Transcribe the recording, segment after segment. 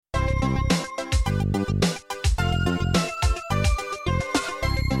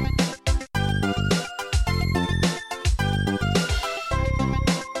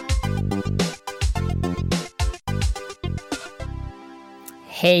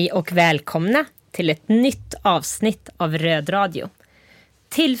Hej och välkomna till ett nytt avsnitt av Röd Radio.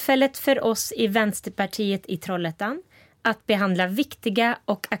 Tillfället för oss i Vänsterpartiet i Trollhättan att behandla viktiga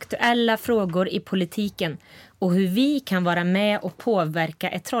och aktuella frågor i politiken och hur vi kan vara med och påverka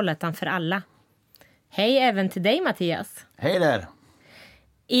ett Trollhättan för alla. Hej även till dig, Mattias. Hej där!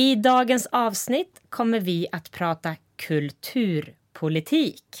 I dagens avsnitt kommer vi att prata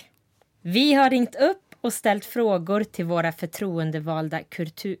kulturpolitik. Vi har ringt upp och ställt frågor till våra förtroendevalda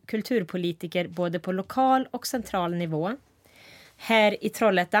kulturpolitiker både på lokal och central nivå. Här i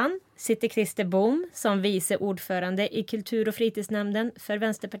Trollhättan sitter Christer Bohm som vice ordförande i kultur- och fritidsnämnden för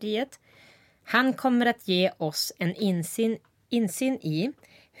Vänsterpartiet. Han kommer att ge oss en insyn i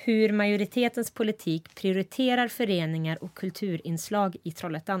hur majoritetens politik prioriterar föreningar och kulturinslag i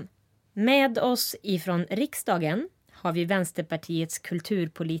Trollhättan. Med oss ifrån riksdagen har vi Vänsterpartiets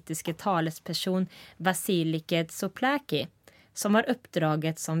kulturpolitiska talesperson Vasilike Tsoplaki som har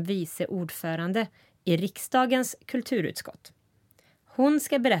uppdraget som vice ordförande i riksdagens kulturutskott. Hon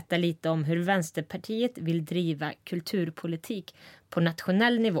ska berätta lite om hur Vänsterpartiet vill driva kulturpolitik på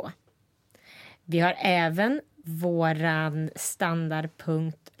nationell nivå. Vi har även våran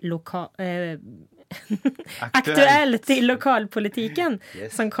standardpunkt aktuellt i lokalpolitiken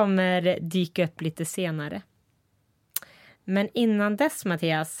som kommer dyka upp lite senare. Men innan dess,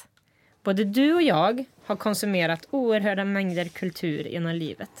 Mattias, både du och jag har konsumerat oerhörda mängder kultur genom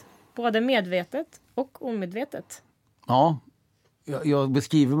livet. Både medvetet och omedvetet. Ja, jag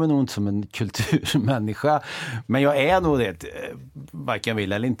beskriver mig nog inte som en kulturmänniska. Men jag är nog det, varken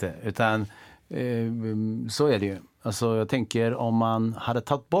vill eller inte. Utan så är det ju. Alltså, jag tänker om man hade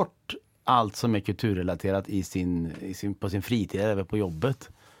tagit bort allt som är kulturrelaterat på sin fritid eller på jobbet,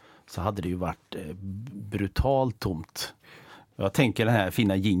 så hade det ju varit brutalt tomt. Jag tänker den här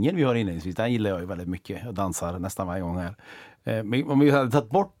fina jingeln vi har inledningsvis, den gillar jag ju väldigt mycket. Jag dansar nästan varje gång här. Men om vi hade tagit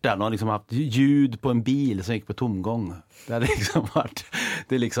bort den och liksom haft ljud på en bil som gick på tomgång, det hade liksom varit,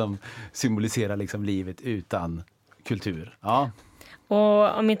 det liksom symboliserar liksom livet utan kultur. Ja.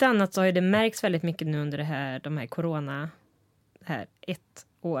 Och om inte annat så har det märks väldigt mycket nu under de här corona, här 1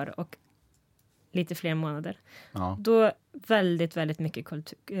 år och lite fler månader. Ja. Då väldigt, väldigt mycket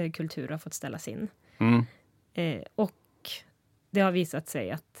kultur har fått ställas in. Och det har visat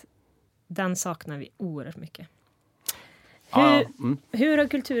sig att den saknar vi oerhört mycket. Hur har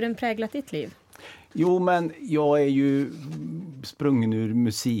kulturen präglat ditt liv? Jo, men jag är ju sprungen ur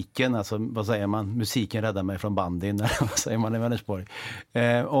musiken. Alltså, vad säger man? Musiken räddar mig från bandin. Vad säger man i Vänersborg?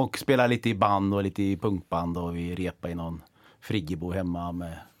 Och spelar lite i band och lite i punkband. Och vi repar i någon friggebo hemma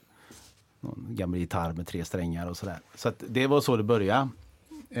med någon gammal gitarr med 3 strängar och sådär. Så att det var så det började.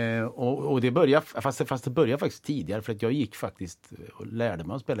 Och det började, fast det började faktiskt tidigare, för att jag gick faktiskt och lärde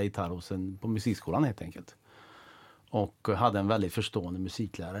mig att spela gitarr på musikskolan helt enkelt. Och hade en väldigt förstående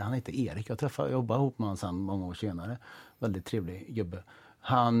musiklärare. Han heter Erik. Jag jobbade ihop med honom sen många år senare. Väldigt trevlig gubbe.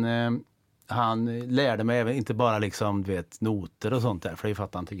 Han lärde mig även inte bara liksom, noter och sånt där, för det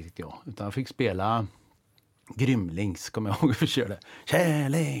fattade inte riktigt jag. Utan jag fick spela Grymlings, kommer jag ihåg hur vi körde.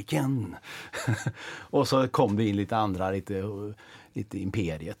 Kärleken! Och så kom det in lite andra, lite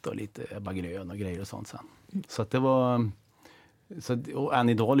Imperiet och lite Ebba Grön och grejer och sånt sen. Så att det var... och än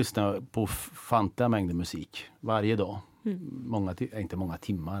idag lyssnar jag på fanta mängder musik varje dag. Inte många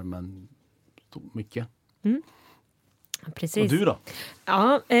timmar, men mycket. Precis. Och du då?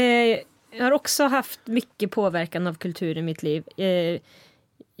 Ja, jag har också haft mycket påverkan av kultur i mitt liv.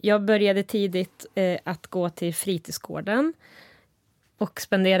 Jag började tidigt att gå till fritidsgården och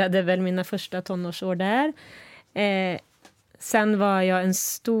spenderade väl mina första tonårsår där. Sen var jag en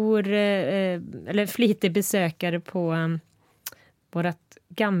flitig besökare på vårt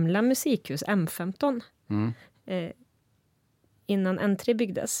gamla musikhus M15 innan N3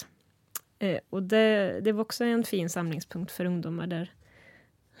 byggdes. Och det var också en fin samlingspunkt för ungdomar där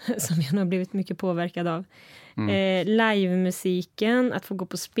som jag har blivit mycket påverkad av. Livemusiken, att få gå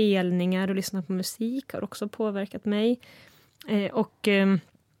på spelningar och lyssna på musik har också påverkat mig. Och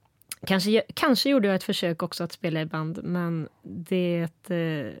kanske gjorde jag ett försök också att spela i band, men det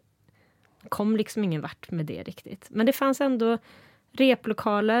kom liksom ingen vart med det riktigt. Men det fanns ändå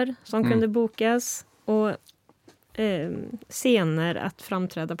replokaler som kunde bokas och scener att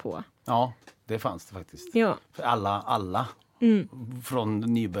framträda på. Ja, det fanns det faktiskt. Ja. För alla. Från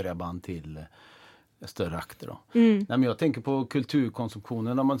nybörjarband till större akter då. Nej, men jag tänker på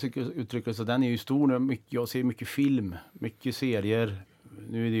kulturkonsumtionen, om man uttrycker så, den är ju stor nu. Jag ser mycket film, mycket serier.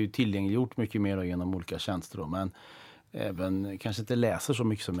 Nu är det ju tillgängliggjort mycket mer genom olika tjänster då, men även kanske inte läser så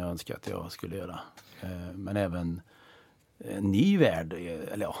mycket som jag önskar att jag skulle göra. Men även ny värld,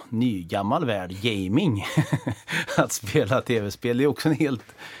 eller ja, gammal värld, gaming. Att spela tv-spel, det är också en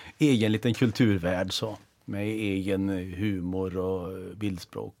helt egen liten kulturvärld så. Med egen humor och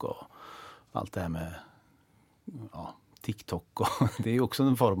bildspråk och allt det här med TikTok. Och det är också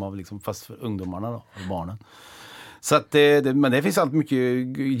en form av, liksom, fast för ungdomarna då, och barnen. Så att men det finns allt mycket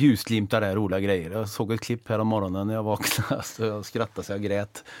ljusglimtar där, roliga grejer. Jag såg ett klipp här om morgonen när jag vaknade så jag skrattade så jag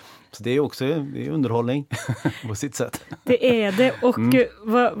grät. Så det är också underhållning på sitt sätt. Det är det. Och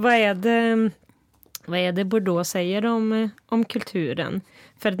vad är det Bordeaux säger om kulturen?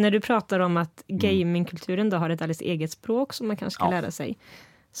 För när du pratar om att gamingkulturen då har ett alldeles eget språk som man kanske ska lära sig,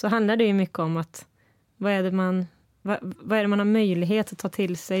 så handlar det ju mycket om att vad är det man har möjlighet att ta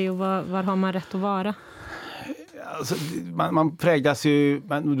till sig och var har man rätt att vara? Alltså, man präglas ju,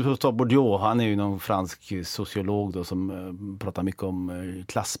 du tar Bourdieu, han är ju någon fransk sociolog då, som pratar mycket om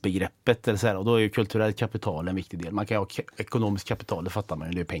klassbegreppet eller så här, och då är ju kulturellt kapital en viktig del. Man kan ha ekonomiskt kapital, det fattar man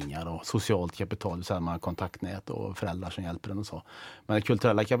ju, det är pengar, och socialt kapital, så här, man har kontaktnät och föräldrar som hjälper en och så. Men det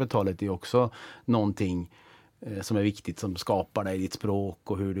kulturella kapitalet är också någonting som är viktigt, som skapar dig ditt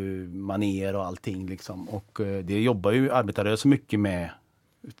språk och hur du maner och allting liksom. Och det jobbar ju arbetarrörelsen mycket med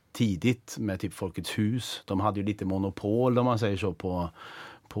tidigt, med typ Folkets hus. De hade ju lite monopol, om man säger så,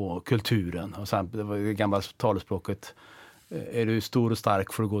 på kulturen. Och sen, det var det gamla talespråket: är du stor och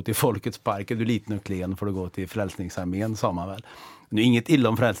stark får du gå till Folkets park, är du liten och klen får du gå till Frälsningsarmén, sa man väl. Nu är inget illa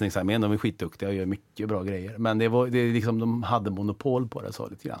om Frälsningsarmén, de är skitduktiga och gör mycket bra grejer. Men det är liksom, de hade monopol på det, så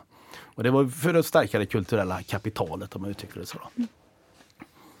lite grann. Och det var för att stärka det kulturella kapitalet, om man uttrycker det så.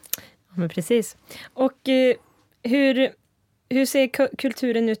 Ja, men precis. Och hur ser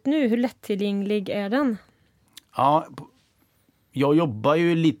kulturen ut nu? Hur lättillgänglig är den? Ja, jag jobbar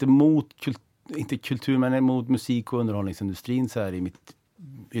ju lite mot, inte kultur, men mot musik- och underhållningsindustrin så här i mitt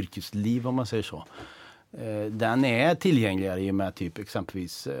yrkesliv, om man säger så. Den är tillgängligare i och med typ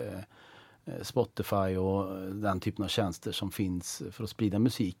exempelvis Spotify och den typen av tjänster som finns för att sprida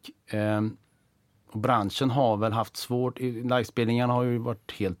musik. Och branschen har väl haft svårt, livespelningarna har ju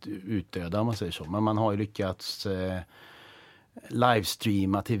varit helt utdöda, om man säger så, men man har ju lyckats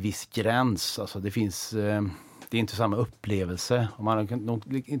livestreama till viss gräns. Alltså det är inte samma upplevelse, och man har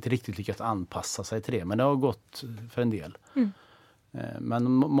nog inte riktigt lyckats anpassa sig till det, men det har gått för en del.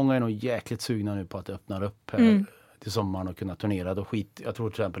 Men många är nog jäkligt sugna nu på att det öppnar upp här till sommaren och kunna turnera. Jag tror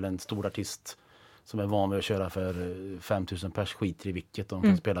till exempel en stor artist som är van vid att köra för 5000 pers skiter i vilket de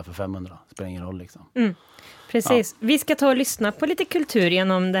kan spela för 500. Det spelar ingen roll liksom. Precis. Ja. Vi ska ta och lyssna på lite kultur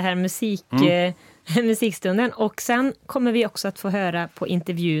genom det här musikstunden, och sen kommer vi också att få höra på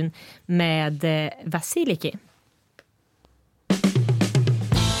intervjun med Vasiliki.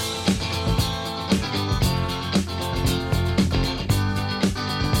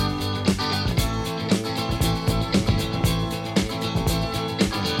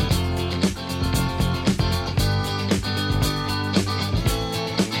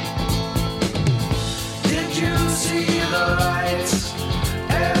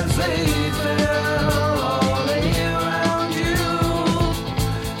 All around you.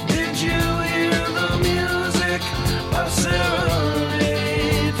 Did you hear the music?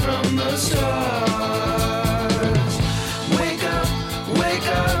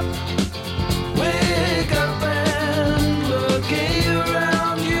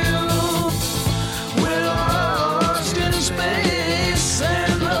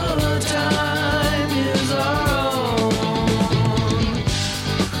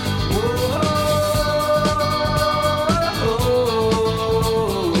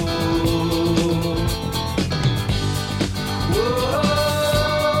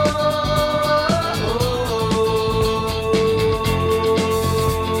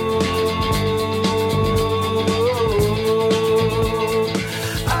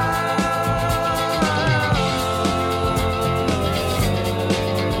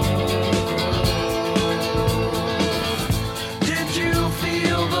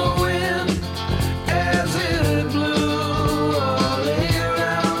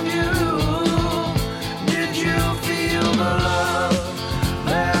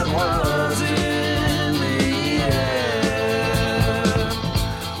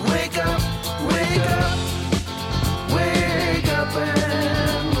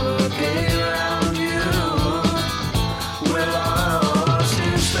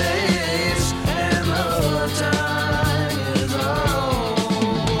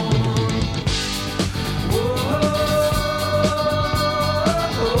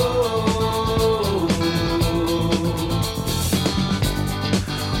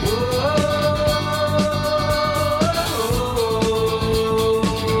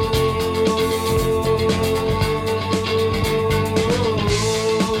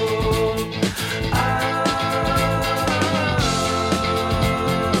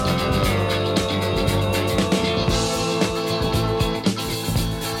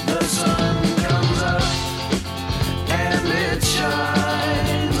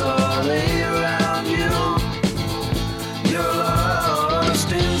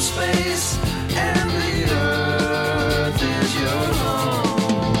 space, and the earth is your home.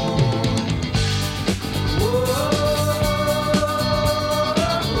 Whoa.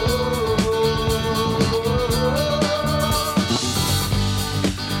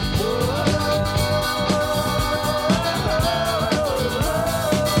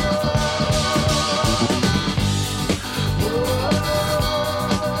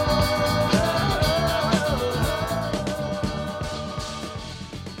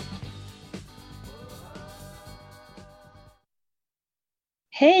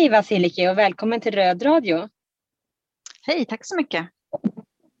 Hej Vasiliki och välkommen till Röd Radio. Hej, tack så mycket.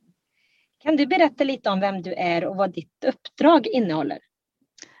 Kan du berätta lite om vem du är och vad ditt uppdrag innehåller?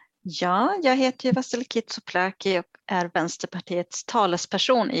 Ja, jag heter ju Vasiliki Tsouplaki och är Vänsterpartiets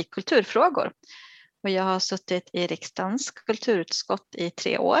talesperson i kulturfrågor. Och jag har suttit i riksdagens kulturutskott i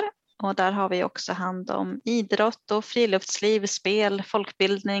 3 år. Och där har vi också hand om idrott och friluftsliv, spel,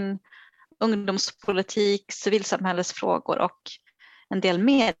 folkbildning, ungdomspolitik, civilsamhällesfrågor och en del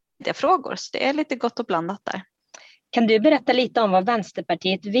mediefrågor. Så det är lite gott och blandat där. Kan du berätta lite om vad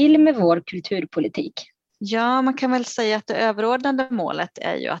Vänsterpartiet vill med vår kulturpolitik? Ja, man kan väl säga att det överordnade målet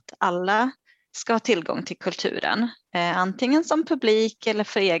är ju att alla ska ha tillgång till kulturen. Antingen som publik eller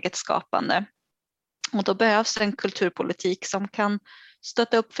för eget skapande. Och då behövs en kulturpolitik som kan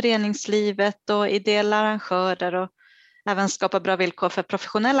stötta upp föreningslivet och ideella arrangörer och även skapa bra villkor för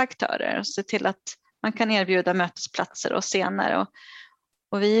professionella aktörer och se till att man kan erbjuda mötesplatser och scener.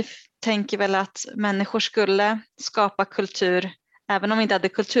 Och vi tänker väl att människor skulle skapa kultur även om vi inte hade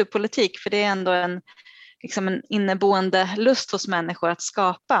kulturpolitik, för det är ändå en inneboende lust hos människor att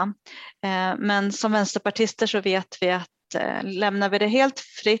skapa. Men som vänsterpartister så vet vi att lämnar vi det helt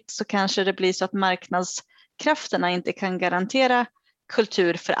fritt så kanske det blir så att marknadskrafterna inte kan garantera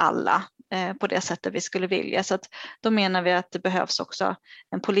kultur för alla på det sättet vi skulle vilja. Så att då menar vi att det behövs också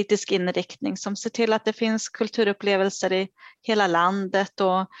en politisk inriktning som ser till att det finns kulturupplevelser i hela landet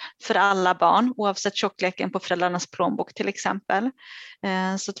och för alla barn, oavsett tjockleken på föräldrarnas plånbok till exempel.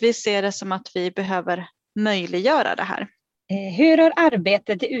 Så att vi ser det som att vi behöver möjliggöra det här. Hur har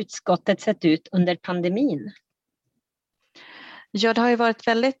arbetet i utskottet sett ut under pandemin? Ja, det har ju varit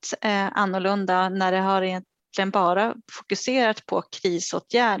väldigt annorlunda när det har egentligen bara fokuserat på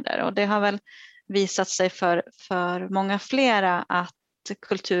krisåtgärder, och det har väl visat sig för många flera att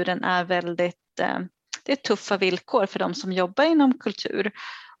kulturen är det är tuffa villkor för de som jobbar inom kultur.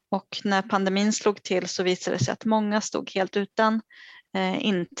 Och när pandemin slog till så visade det sig att många stod helt utan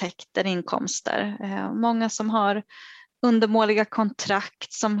inkomster. Många som har undermåliga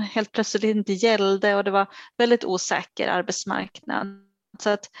kontrakt som helt plötsligt inte gällde, och det var väldigt osäker arbetsmarknad. Så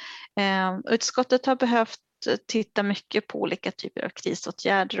att utskottet har behövt titta mycket på olika typer av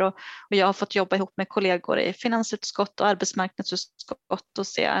krisåtgärder, och jag har fått jobba ihop med kollegor i finansutskott och arbetsmarknadsutskott och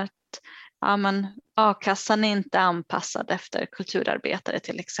se att a-kassan är inte anpassad efter kulturarbetare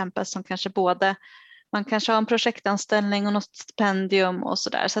till exempel, som man kanske har en projektanställning och något stipendium och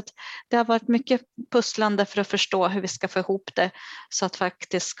sådär. Så att det har varit mycket pusslande för att förstå hur vi ska få ihop det så att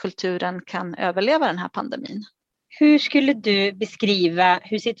faktiskt kulturen kan överleva den här pandemin. Hur skulle du beskriva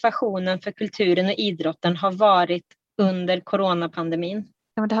hur situationen för kulturen och idrotten har varit under coronapandemin?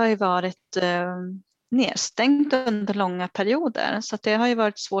 Ja, men det har ju varit nedstängt under långa perioder, så att det har ju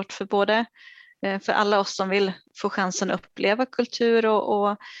varit svårt för alla oss som vill få chansen att uppleva kultur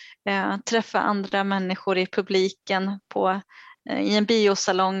och träffa andra människor i publiken i en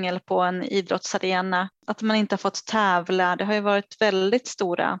biosalong eller på en idrottsarena. Att man inte har fått tävla, det har ju varit väldigt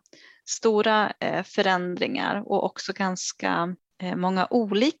stora förändringar och också ganska många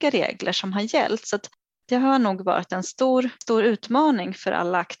olika regler som har gällt. Så att det har nog varit en stor utmaning för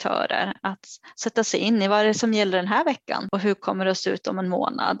alla aktörer att sätta sig in i vad är det som gäller den här veckan och hur kommer det att se ut om en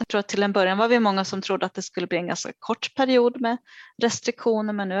månad. Jag tror att till en början var vi många som trodde att det skulle bli en ganska kort period med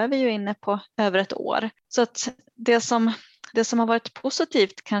restriktioner, men nu är vi ju inne på över ett år. Så att det som har varit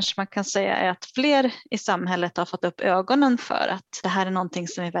positivt kanske man kan säga är att fler i samhället har fått upp ögonen för att det här är någonting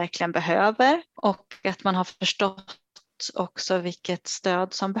som vi verkligen behöver, och att man har förstått också vilket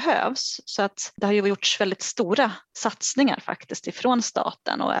stöd som behövs. Så att det har ju gjorts väldigt stora satsningar faktiskt ifrån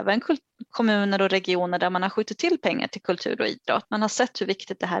staten och även kommuner och regioner där man har skjutit till pengar till kultur och idrott. Man har sett hur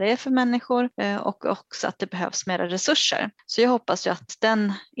viktigt det här är för människor och också att det behövs mera resurser. Så jag hoppas ju att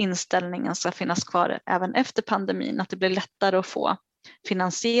den inställningen ska finnas kvar även efter pandemin, att det blir lättare att få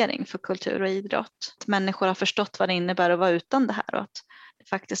finansiering för kultur och idrott. Att människor har förstått vad det innebär att vara utan det här och att det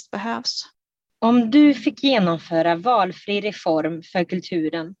faktiskt behövs. Om du fick genomföra valfri reform för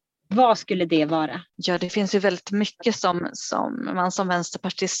kulturen, Vad skulle det vara? Ja, det finns ju väldigt mycket som man som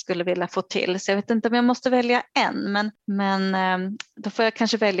vänsterpartist skulle vilja få till. Så jag vet inte om jag måste välja en, men då får jag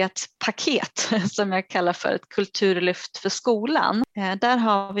kanske välja ett paket som jag kallar för ett kulturlyft för skolan. Där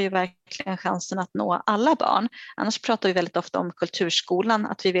har vi ju verkligen chansen att nå alla barn. Annars pratar vi väldigt ofta om kulturskolan,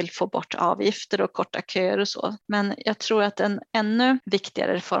 att vi vill få bort avgifter och korta köer och så. Men jag tror att en ännu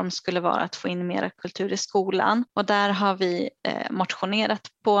viktigare reform skulle vara att få in mera kultur i skolan. Och där har vi motionerat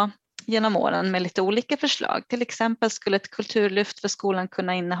på genom åren med lite olika förslag. Till exempel skulle ett kulturlyft för skolan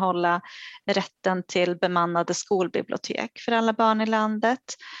kunna innehålla rätten till bemannade skolbibliotek för alla barn i landet.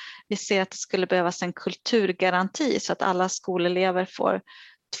 Vi ser att det skulle behövas en kulturgaranti så att alla skolelever får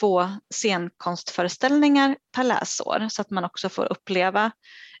 2 scenkonstföreställningar per läsår så att man också får uppleva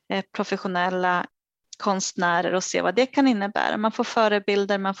professionella konstnärer och se vad det kan innebära. Man får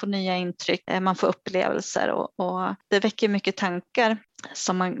förebilder, man får nya intryck, man får upplevelser och det väcker mycket tankar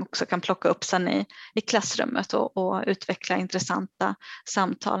som man också kan plocka upp sen i klassrummet och utveckla intressanta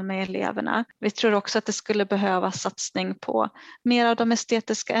samtal med eleverna. Vi tror också att det skulle behöva satsning på mer av de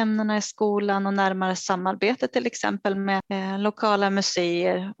estetiska ämnena i skolan och närmare samarbete till exempel med lokala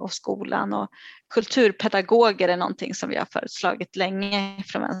museer och skolan, och kulturpedagoger är någonting som vi har föreslagit länge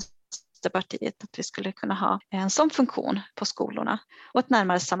från Vänsterpartiet, att vi skulle kunna ha en sån funktion på skolorna och ett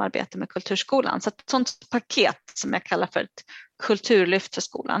närmare samarbete med kulturskolan. Så ett sånt paket som jag kallar för ett kulturlyft för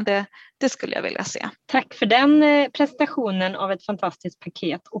skolan, det skulle jag vilja se. Tack för den presentationen av ett fantastiskt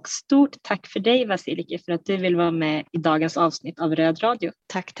paket, och stort tack för dig, Vasiliki, för att du vill vara med i dagens avsnitt av Röd Radio.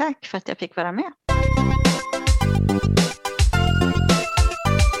 Tack för att jag fick vara med.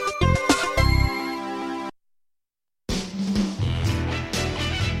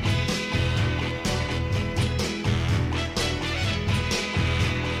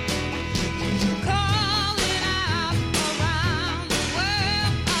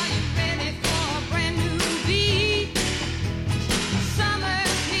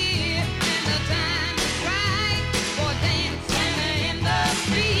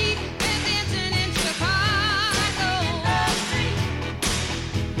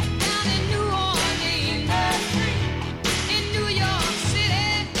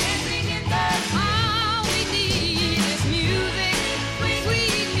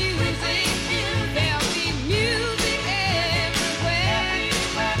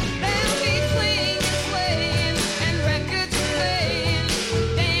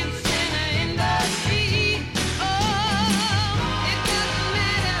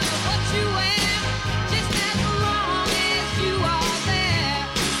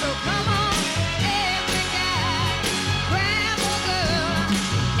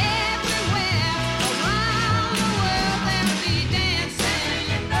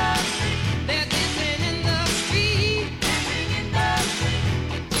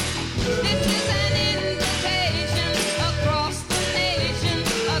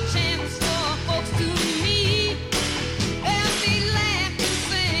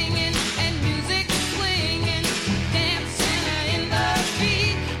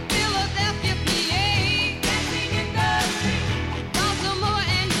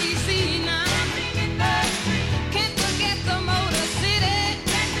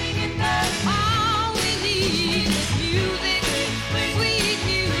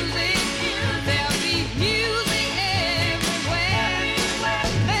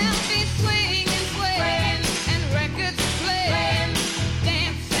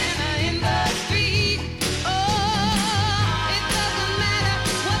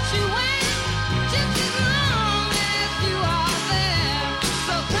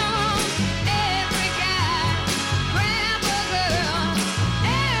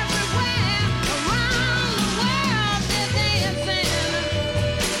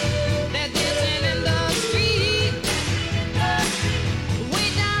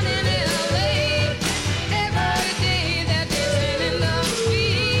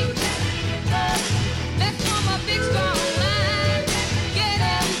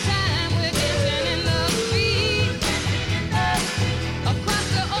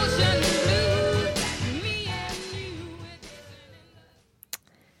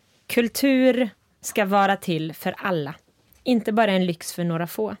 Kultur ska vara till för alla, inte bara en lyx för några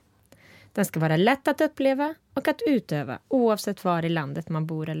få. Den ska vara lätt att uppleva och att utöva oavsett var i landet man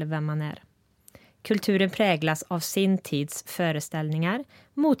bor eller vem man är. Kulturen präglas av sin tids föreställningar,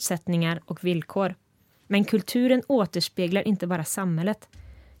 motsättningar och villkor. Men kulturen återspeglar inte bara samhället.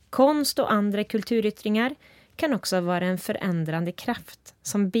 Konst och andra kulturyttringar kan också vara en förändrande kraft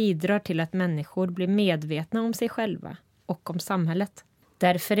som bidrar till att människor blir medvetna om sig själva och om samhället.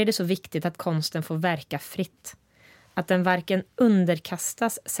 Därför är det så viktigt att konsten får verka fritt. att den varken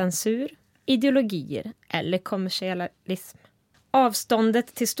underkastas censur, ideologier eller kommersialism.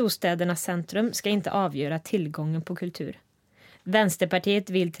 Avståndet till storstädernas centrum ska inte avgöra tillgången på kultur. Vänsterpartiet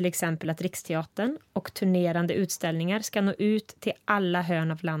vill till exempel att Riksteatern och turnerande utställningar ska nå ut till alla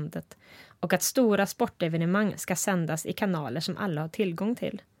hörn av landet och att stora sportevenemang ska sändas i kanaler som alla har tillgång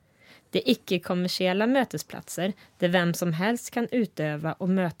till. De icke-kommersiella mötesplatser där vem som helst kan utöva och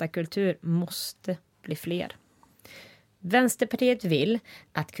möta kultur måste bli fler. Vänsterpartiet vill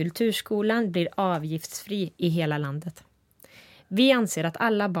att kulturskolan blir avgiftsfri i hela landet. Vi anser att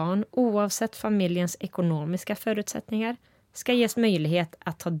alla barn, oavsett familjens ekonomiska förutsättningar, ska ges möjlighet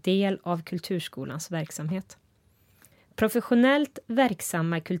att ta del av kulturskolans verksamhet. Professionellt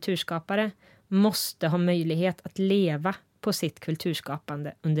verksamma kulturskapare måste ha möjlighet att leva på sitt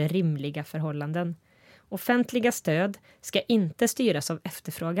kulturskapande under rimliga förhållanden. Offentliga stöd ska inte styras av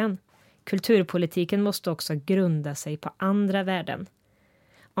efterfrågan. Kulturpolitiken måste också grunda sig på andra värden.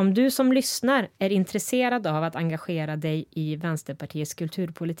 Om du som lyssnar är intresserad av att engagera dig i Vänsterpartiets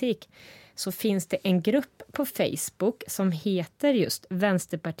kulturpolitik så finns det en grupp på Facebook som heter just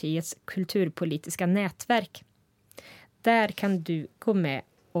Vänsterpartiets kulturpolitiska nätverk. Där kan du gå med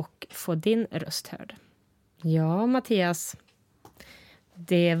och få din röst hörd. Ja, Mattias.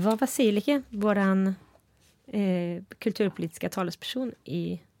 Det var Vasilike, våran kulturpolitiska talesperson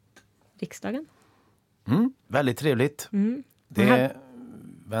i riksdagen. Väldigt trevligt.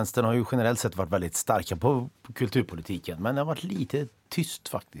 Vänstern har ju generellt sett varit väldigt starka på kulturpolitiken, men det har varit lite tyst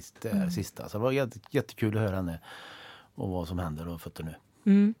faktiskt det sista. Så det var jättekul att höra henne och vad som händer och fötter nu.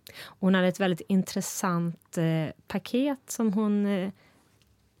 Hon hade ett väldigt intressant paket som hon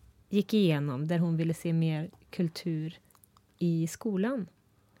gick igenom där hon ville se mer kultur i skolan.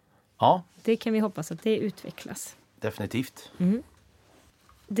 Ja. Det kan vi hoppas att det utvecklas. Definitivt.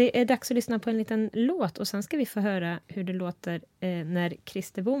 Det är dags att lyssna på en liten låt och sen ska vi få höra hur det låter när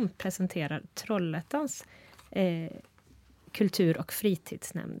Christer Bohm presenterar Trollhättans kultur- och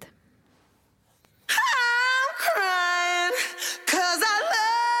fritidsnämnd. I'm crying 'cause I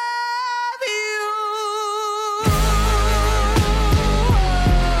love you.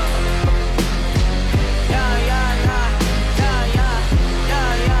 Yeah.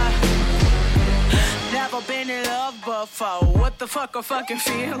 Never been in love before. What the fuck are fucking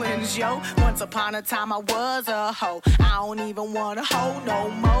feelings, yo? Once upon a time I was a hoe. I don't even wanna hoe no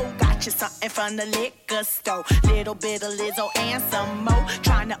more. Got you something from the liquor store. Little bit of Lizzo and some more.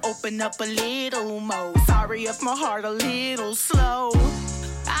 Trying to open up a little more. Sorry if my heart a little slow.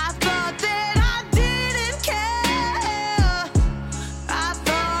 I thought that I didn't care. I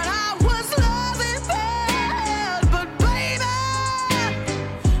thought I was loving bad. But baby,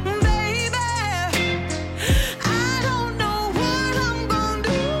 I don't know what I'm gonna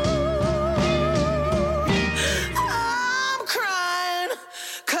do. I'm crying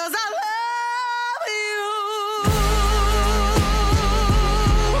 'cause I love you.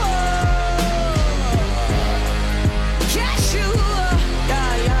 Yes, you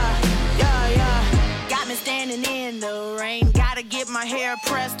yeah. Got me standing in the rain. Gotta get my hair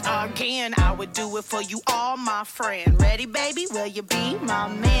pressed again. I would do it for you, all my friend. Ready, baby? Will you be my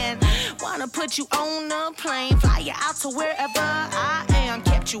man? Wanna put you on a plane, fly you out to wherever I am.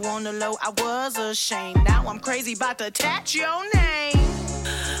 Kept you on the low, I was ashamed. Now I'm crazy about to attach your name.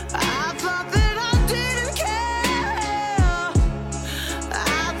 I thought that I didn't care.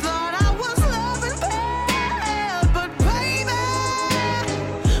 I thought I was loving bad. But baby,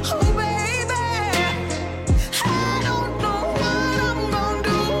 oh baby, I don't know what I'm gonna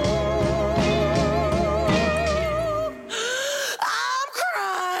do. I'm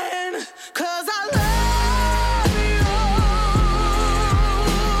crying 'cause I love you.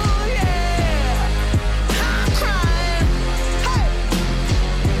 Yeah, I'm crying. Hey.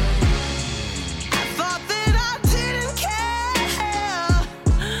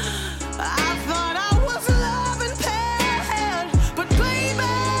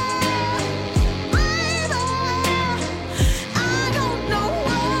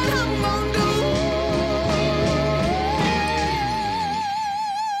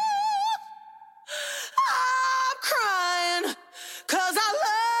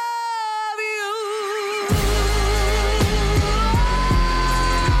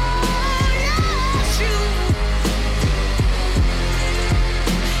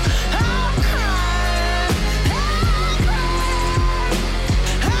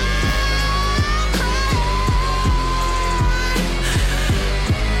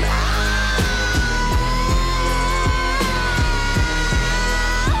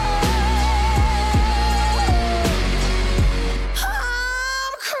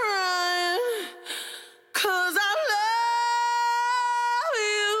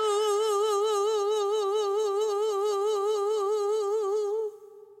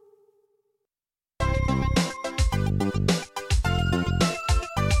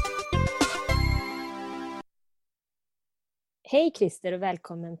 Hej Christer och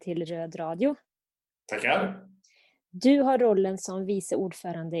välkommen till Röd Radio. Tackar. Du har rollen som vice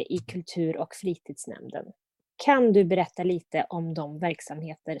ordförande i kultur- och fritidsnämnden. Kan du berätta lite om de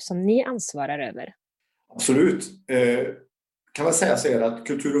verksamheter som ni ansvarar över? Absolut. Kan man säga så här att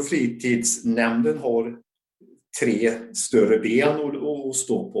kultur- och fritidsnämnden har 3 större ben att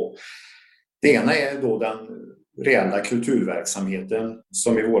stå på. Det ena är då den reella kulturverksamheten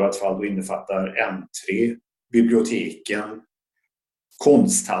som i vårat fall då innefattar M3, biblioteken,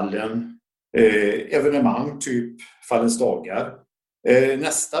 konsthallen, evenemang typ Fallens dagar.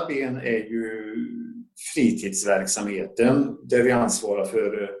 Nästa ben är ju fritidsverksamheten där vi ansvarar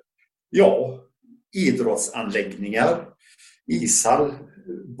för idrottsanläggningar, ishall,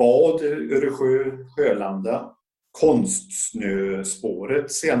 bad, Öresjö, Sjölanda,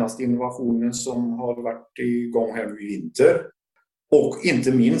 konstsnöspåret, senaste innovationen som har varit igång här nu i vinter. Och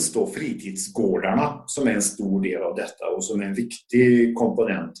inte minst då fritidsgårdarna som är en stor del av detta och som är en viktig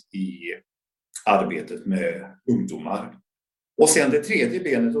komponent i arbetet med ungdomar. Och sen det tredje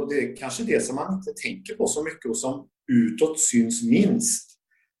benet, och det är kanske det som man inte tänker på så mycket och som utåt syns minst,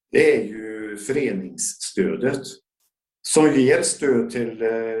 det är ju föreningsstödet som ger stöd till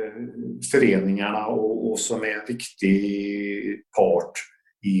föreningarna och som är en viktig part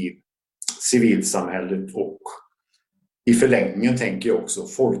i civilsamhället och i förlängningen tänker jag också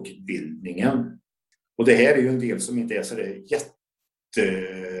folkbildningen. Och det här är ju en del som inte är så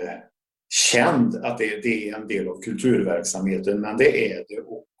jättekänd att det är en del av kulturverksamheten, men det är det.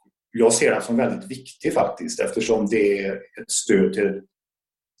 Och jag ser det som väldigt viktigt faktiskt eftersom det är ett stöd till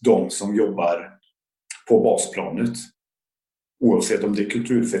de som jobbar på basplanet. Oavsett om det är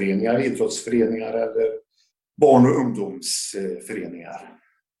kulturföreningar, idrottsföreningar eller barn- och ungdomsföreningar.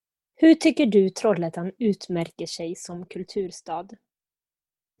 Hur tycker du Trollhättan utmärker sig som kulturstad?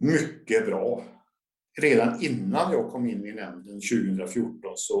 Mycket bra. Redan innan jag kom in i nämnden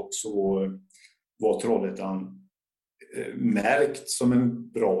 2014 så var Trollhättan märkt som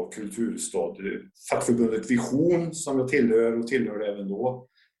en bra kulturstad. Fackförbundet Vision som jag tillhör och tillhörde även då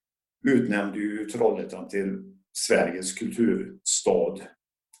utnämnde ju Trollhättan till Sveriges kulturstad.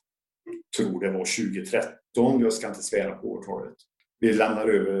 Tror det var 2013, jag ska inte svära på årtalet. Vi lämnar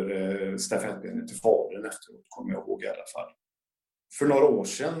över stafettbenet till Falun efteråt, kommer jag ihåg i alla fall. För några år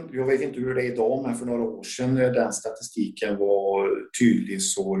sedan, jag vet inte hur det är idag, men för några år sedan när den statistiken var tydlig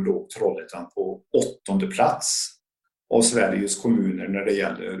så låg Trollhättan på 8:e plats av Sveriges kommuner när det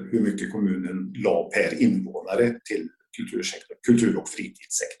gäller hur mycket kommunen la per invånare till kultur- och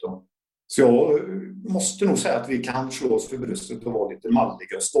fritidssektorn. Så jag måste nog säga att vi kan slå oss för bröstet och vara lite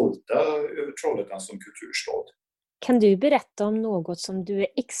malliga och stolta över Trollhättan som kulturstad. Kan du berätta om något som du är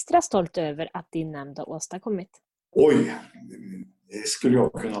extra stolt över att din nämnd har åstadkommit? Oj, det skulle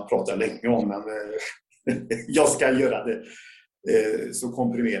jag kunna prata länge om, men jag ska göra det så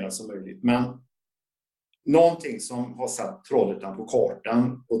komprimerat som möjligt. Men någonting som har satt Trollhättan på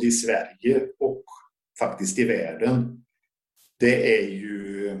kartan både i Sverige och faktiskt i världen, det är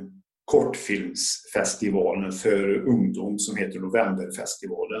ju kortfilmsfestivalen för ungdom som heter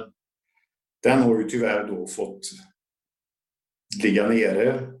Novemberfestivalen. Den har ju tyvärr då fått ligga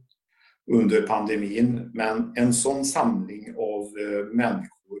nere under pandemin, men en sån samling av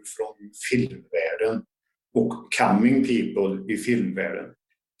människor från filmvärlden och coming people i filmvärlden,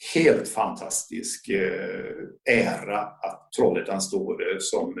 helt fantastisk ära att Trollhättan står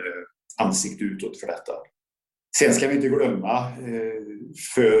som ansikte utåt för detta. Sen ska vi inte glömma,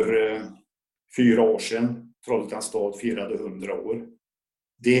 för 4 år sedan Trollhättans stad firade 100 år.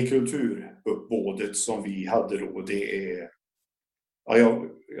 Det kulturuppbådet som vi hade då, det är... Ja,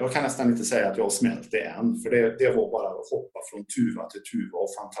 jag kan nästan inte säga att jag har smält det än, för det var bara att hoppa från tuva till tuva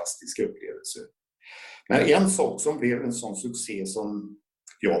och fantastiska upplevelser. Men en sak som blev en sån succé som,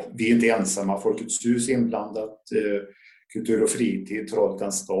 vi är inte ensamma, Folkets hus inblandat, kultur och fritid,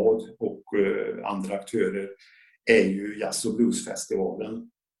 Trollhättans stad och andra aktörer, är ju Jazz- och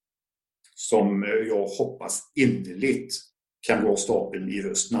bluesfestivalen som jag hoppas innerligt kan gå av stapeln i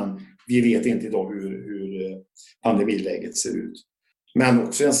höst, men vi vet inte idag hur pandemiläget ser ut. Men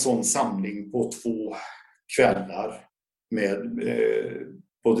också en sån samling på 2 kvällar med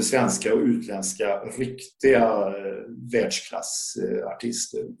både svenska och utländska riktiga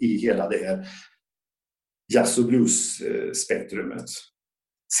världsklassartister i hela det här jazz- och blues-spektrumet.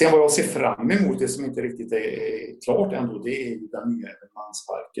 Sen vad jag ser fram emot, det som inte riktigt är klart ändå, det är den nya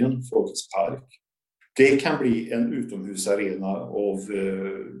evenemangsparken, Folkets park. Det kan bli en utomhusarena av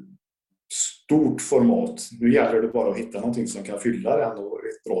stort format. Nu gäller det bara att hitta någonting som kan fylla den och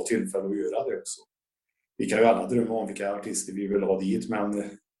ett bra tillfälle att göra det också. Vi kan ju alla drömma om vilka artister vi vill ha dit, men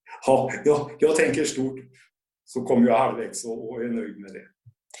jag tänker stort. så kommer jag halvvägs och är nöjd med det.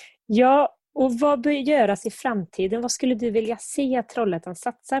 Ja, och vad bör göras i framtiden? Vad skulle du vilja se att Trollhättan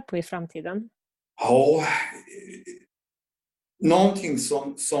satsar på i framtiden? Ja, någonting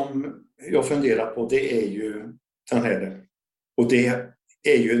som jag funderar på, det är ju den här, och det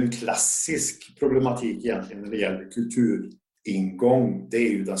är ju en klassisk problematik egentligen när det gäller kulturingång, det är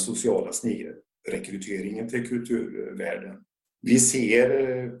ju den sociala snedrekryteringen till kulturvärlden. Vi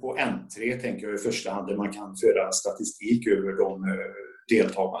ser på N3, tänker jag i första hand, där man kan föra statistik över de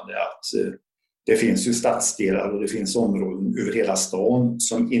deltagande, att det finns ju stadsdelar och det finns områden över hela stan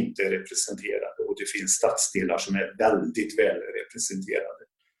som inte är representerade, och det finns stadsdelar som är väldigt väl representerade.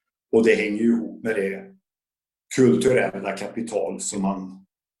 Och det hänger ju ihop med det kulturella kapital som man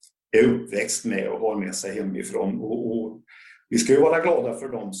är uppväxt med och har med sig hemifrån. Och vi ska ju vara glada för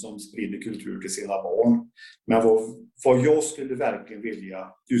dem som sprider kultur till sina barn. Men vad jag skulle verkligen vilja,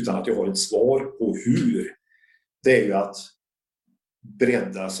 utan att jag har ett svar på hur, det är ju att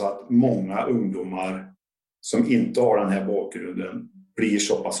bredda så att många ungdomar som inte har den här bakgrunden blir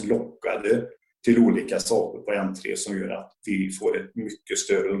så pass lockade till olika saker på N3 som gör att vi får ett mycket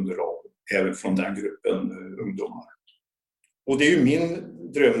större underlag även från den gruppen ungdomar. Och det är ju min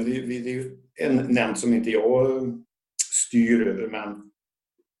dröm, det är ju en nämnd som inte jag styr över, men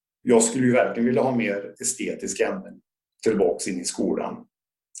jag skulle ju verkligen vilja ha mer estetiska ämnen tillbaka in i skolan.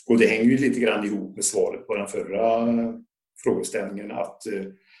 Och det hänger ju lite grann ihop med svaret på den förra frågeställningen, att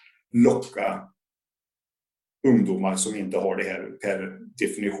locka ungdomar som inte har det här per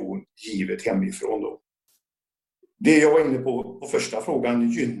definition givet hemifrån då. Det jag var inne på första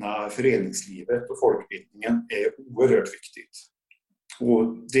frågan, gynna föreningslivet och folkbildningen, är oerhört viktigt.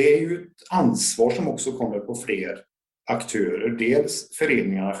 Och det är ju ett ansvar som också kommer på fler aktörer, dels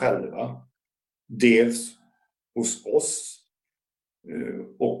föreningarna själva, dels hos oss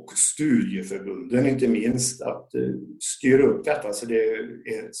och studieförbunden inte minst, att styra upp detta så det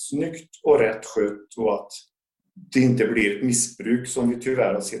är snyggt och rätt skött och att det inte blir ett missbruk som vi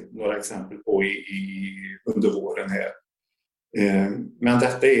tyvärr har sett några exempel på under våren här. Men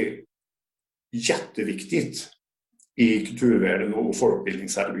detta är jätteviktigt i kulturvärlden och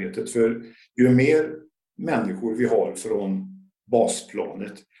folkbildningsarbetet, för ju mer människor vi har från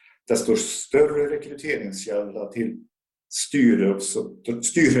basplanet, desto större rekryteringskälla till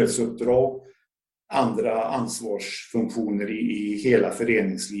styrelseuppdrag, andra ansvarsfunktioner i hela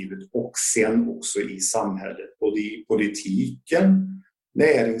föreningslivet och sen också i samhället, både i politiken,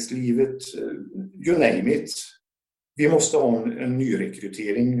 näringslivet, you name it. Vi måste ha en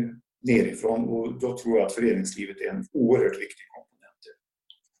nyrekrytering nerifrån, och då tror jag att föreningslivet är en oerhört viktig komponent.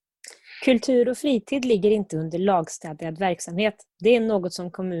 Kultur och fritid ligger inte under lagstadgad verksamhet. Det är något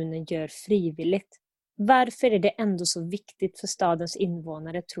som kommunen gör frivilligt. Varför är det ändå så viktigt för stadens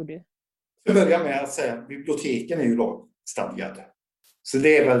invånare, tror du? Jag börjar med att säga att biblioteken är ju lagstadgade. Så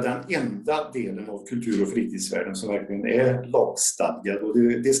det är väl den enda delen av kultur- och fritidsvärlden som verkligen är lagstadgad, och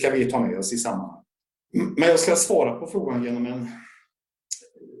det ska vi ta med oss i sammanhang. Men jag ska svara på frågan genom en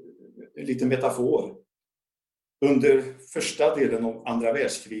liten metafor. Under första delen av andra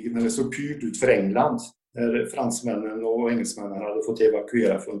världskriget, när det såg pyrt ut för England, när fransmännen och engelsmännen hade fått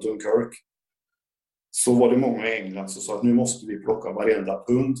evakuera från Dunkirk, så var det många i England som sa att nu måste vi plocka varenda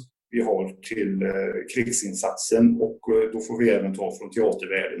pund vi har till krigsinsatsen, och då får vi även ta från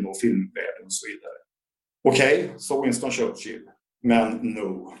teatervärlden och filmvärlden och så vidare. Okej, sa Winston Churchill, men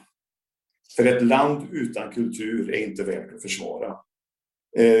no. För ett land utan kultur är inte värt att försvara.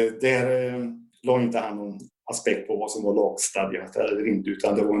 Där la inte han någon aspekt på vad som var lagstadgat eller inte,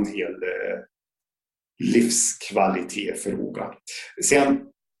 utan det var en hel livskvalitetsfråga. Sen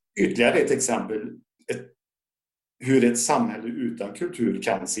ytterligare ett exempel, hur ett samhälle utan kultur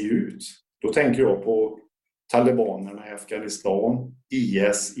kan se ut. Då tänker jag på talibanerna i Afghanistan,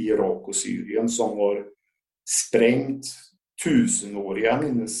 IS i Irak och Syrien, som har sprängt tusenåriga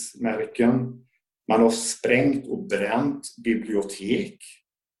minnesmärken. Man har sprängt och bränt bibliotek.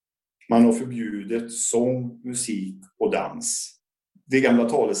 Man har förbjudit sång, musik och dans. Det gamla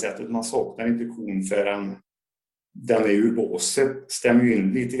talesättet, man saknar inte kon förrän den är ur båset, stämmer ju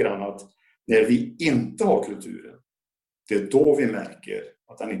in lite grann, att när vi inte har kulturen, det är då vi märker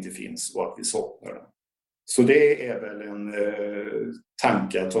att den inte finns och att vi saknar den. Så det är väl en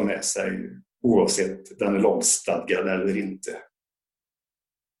tanke att ta med sig, oavsett den är lagstadgad eller inte.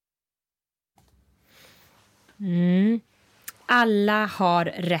 Alla har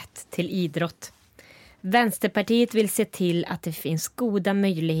rätt till idrott. Vänsterpartiet vill se till att det finns goda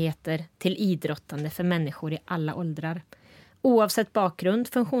möjligheter till idrottande för människor i alla åldrar, oavsett bakgrund,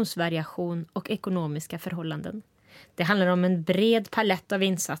 funktionsvariation och ekonomiska förhållanden. Det handlar om en bred palett av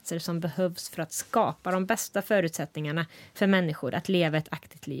insatser som behövs för att skapa de bästa förutsättningarna för människor att leva ett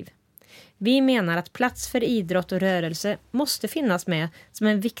aktivt liv. Vi menar att plats för idrott och rörelse måste finnas med som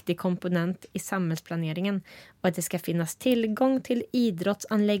en viktig komponent i samhällsplaneringen och att det ska finnas tillgång till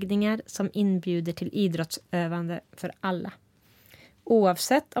idrottsanläggningar som inbjuder till idrottsövande för alla.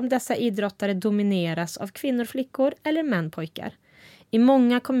 Oavsett om dessa idrottare domineras av kvinnor, flickor eller män, pojkar. I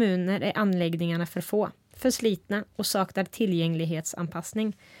många kommuner är anläggningarna för få, för slitna och saknar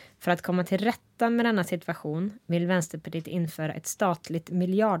tillgänglighetsanpassning. För att komma till rätta med denna situation vill Vänsterpartiet införa ett statligt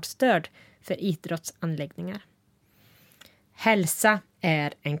miljardstöd för idrottsanläggningar. Hälsa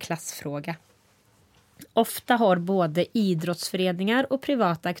är en klassfråga. Ofta har både idrottsföreningar och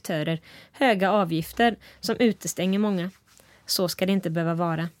privata aktörer höga avgifter som utestänger många. Så ska det inte behöva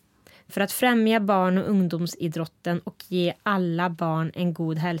vara. För att främja barn- och ungdomsidrotten och ge alla barn en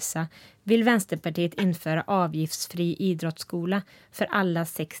god hälsa vill Vänsterpartiet införa avgiftsfri idrottsskola för alla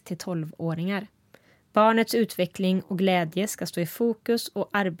 6-12-åringar. Barnets utveckling och glädje ska stå i fokus och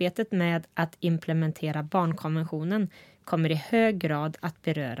arbetet med att implementera barnkonventionen kommer i hög grad att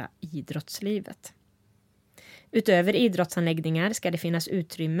beröra idrottslivet. Utöver idrottsanläggningar ska det finnas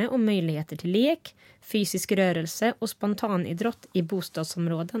utrymme och möjligheter till lek, fysisk rörelse och spontanidrott i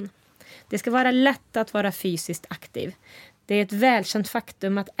bostadsområden. Det ska vara lätt att vara fysiskt aktiv. Det är ett välkänt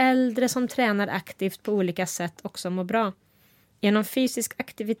faktum att äldre som tränar aktivt på olika sätt också mår bra. Genom fysisk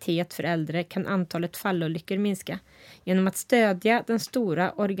aktivitet för äldre kan antalet fallolyckor minska. Genom att stödja den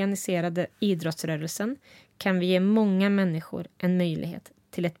stora organiserade idrottsrörelsen kan vi ge många människor en möjlighet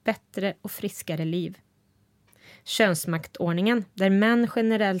till ett bättre och friskare liv. Könsmaktordningen, där män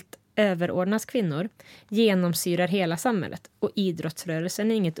generellt överordnas kvinnor, genomsyrar hela samhället och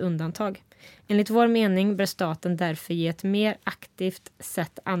idrottsrörelsen är inget undantag. Enligt vår mening bör staten därför ge ett mer aktivt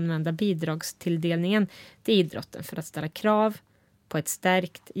sätt använda bidragstilldelningen till idrotten för att ställa krav på ett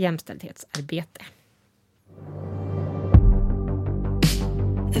stärkt jämställdhetsarbete.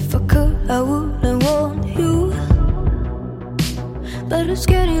 If I could, I wouldn't want you. But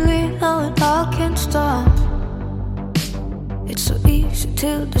it's getting late now and I can't stop. It's so easy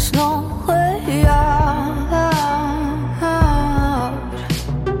till there's no way out.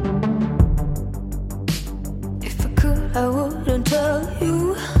 If I could, I wouldn't tell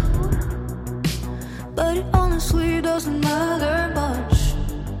you. But it honestly doesn't matter much.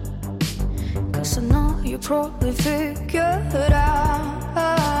 'Cause I know you probably figured it out.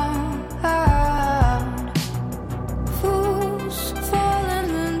 Fools falling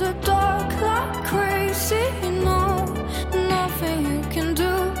in the dark like crazy, you know. Nothing you can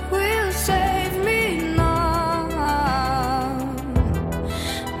do will save me now.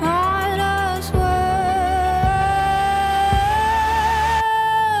 Might as well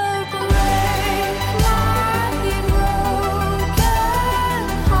break my broken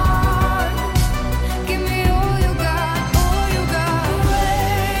heart. Give me all you got, all you got.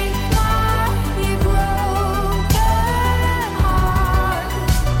 Break my broken heart.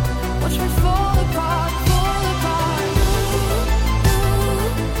 Watch me fall apart, fall apart.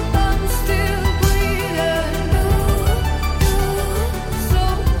 I'm still breathing. So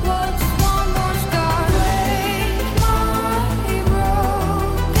what's one more scar? Break my broken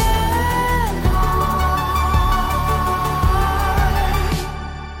heart.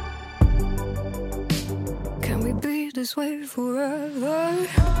 Can we be this way forever?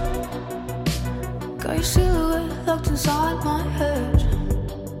 Got your silhouette locked inside my head.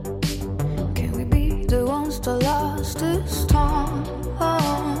 Can we be the ones that last this time?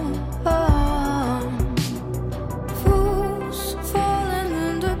 Fools falling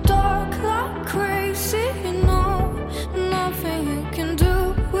in the dark like crazy, you know. Nothing you can do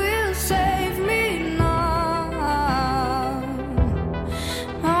will save me now.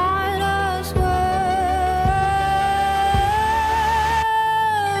 Might as well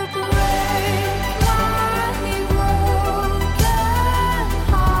break my broken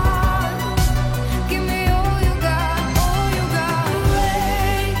heart. Give me all you got, all you got.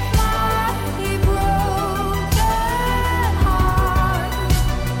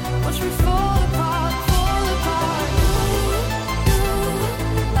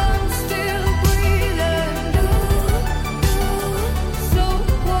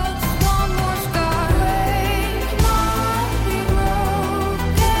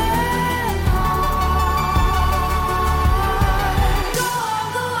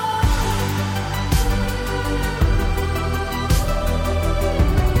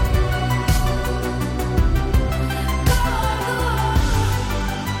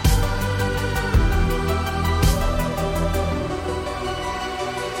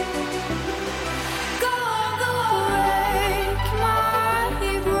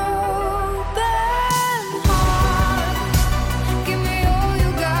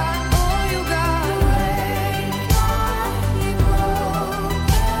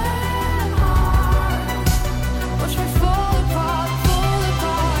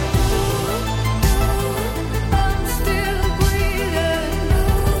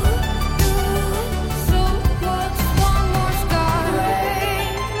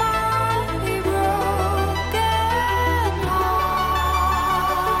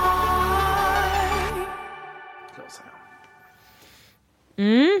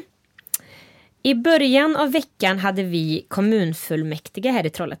 I början av veckan hade vi kommunfullmäktige här i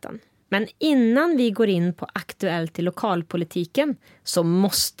Trollhättan. Men innan vi går in på aktuellt i lokalpolitiken så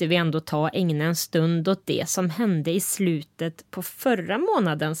måste vi ändå ägna en stund åt det som hände i slutet på förra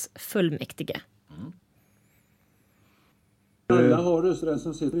månadens fullmäktige. Alla har rösträtt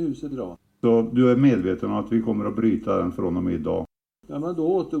som sitter i huset idag. Så du är medveten om att vi kommer att bryta den från och med idag? Ja, men då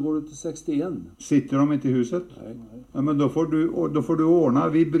återgår du till 61. Sitter de inte i huset? Nej. Ja, men då får du ordna.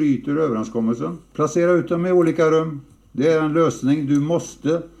 Vi bryter överenskommelsen. Placera ut dem i olika rum. Det är en lösning.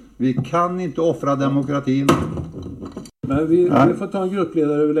 Vi kan inte offra demokratin. Men vi får ta en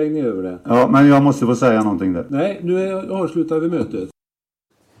gruppledaröverläggning över det. Ja, men jag måste få säga någonting där. Nej, nu avslutar vi mötet.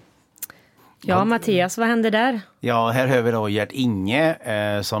 Ja, Mattias, vad händer där? Ja, här hör vi då Gert Inge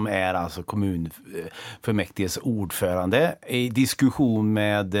som är alltså kommunfullmäktiges ordförande i diskussion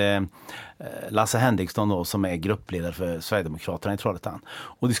med Lasse Henriksson då, som är gruppledare för Sverigedemokraterna i Trollhättan.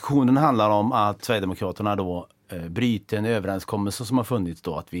 Och diskussionen handlar om att Sverigedemokraterna då bryter en överenskommelse som har funnits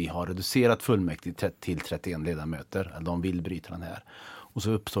då, att vi har reducerat fullmäktige till 31 ledamöter. De vill bryta den här. Och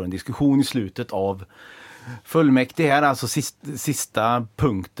så uppstår en diskussion i slutet av fullmäktige här, alltså sista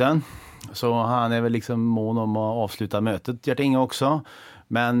punkten. Så han är väl liksom mån om att avsluta mötet, Gert Inge också.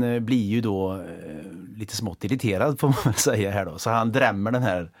 Men blir ju då lite smått irriterad, får man väl säga här då. Så han drämmer den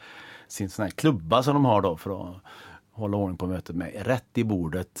här, sin sån här klubba som de har då för att hålla ordning på mötet med, rätt i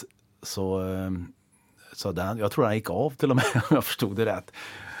bordet. Så den, jag tror han gick av till och med, om jag förstod det rätt.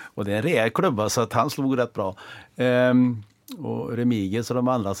 Och det är en rejäl klubba så att han slog rätt bra. Och Remiges och de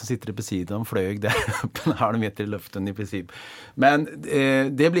andra som sitter i precis, de flög där upp en halv meter i luften i princip. Men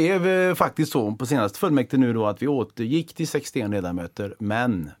det blev faktiskt så på senaste fullmäktige nu då att vi återgick till 61 ledamöter,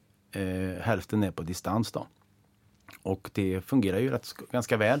 men hälften är på distans då. Och det fungerar ju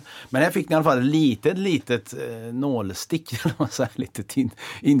ganska väl. Men här fick ni i alla fall ett litet nålstick, litet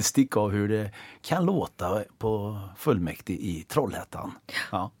instick av hur det kan låta på fullmäktige i Trollhättan.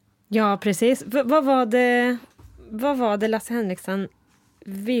 Ja, precis. Vad var det Lasse Henriksson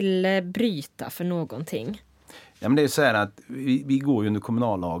ville bryta för någonting? Ja, men det är så här att vi går ju under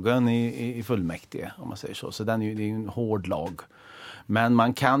kommunallagen i fullmäktige, om man säger så. Så det är ju en hård lag. Men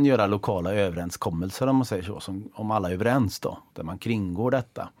man kan göra lokala överenskommelser, om man säger så, om alla är överens då, där man kringgår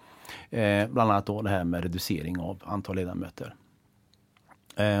detta. Bland annat då det här med reducering av antal ledamöter.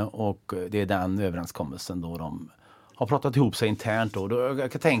 Och det är den överenskommelsen då de har pratat ihop sig internt då.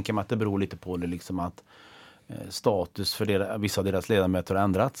 Jag kan tänka mig att det beror lite på det liksom att status för vissa av deras ledamöter har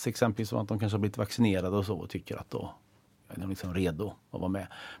ändrats, exempelvis som att de kanske har blivit vaccinerade och så och tycker att då är de liksom redo att vara med.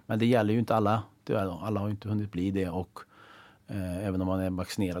 Men det gäller ju inte alla, alla har ju inte hunnit bli det och även om man är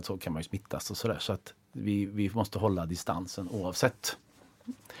vaccinerad så kan man ju smittas och sådär, så att vi måste hålla distansen oavsett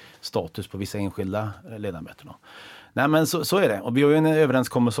status på vissa enskilda ledamöter då. Nej, men så är det. Och vi har ju en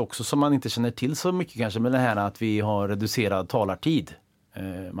överenskommelse också som man inte känner till så mycket kanske, med det här att vi har reducerad talartid.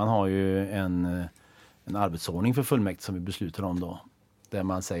 Man har ju en arbetsordning för fullmäktige som vi beslutar om då. Där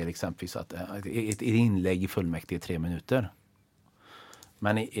man säger exempelvis att ett inlägg i fullmäktige är 3 minuter.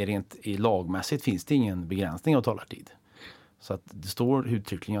 Men i lagmässigt finns det ingen begränsning av talartid. Så att det står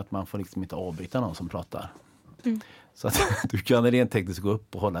uttryckligen att man får liksom inte avbryta någon som pratar. Så att du kan rent tekniskt gå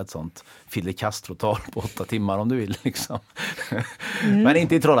upp och hålla ett sånt Fidel Castro-tal på 8 timmar om du vill. Liksom. Men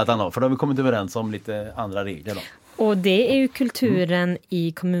inte i Trollhättan då, för då har vi kommit överens om lite andra regler då. Och det är ju kulturen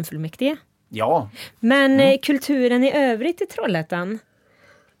i kommunfullmäktige. Ja. Men kulturen i övrigt i Trollhättan?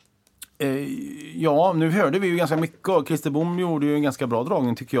 Ja, nu hörde vi ju ganska mycket och Christer Bom gjorde ju en ganska bra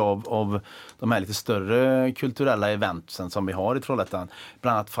dragning tycker jag av de här lite större kulturella eventen som vi har i Trollhättan.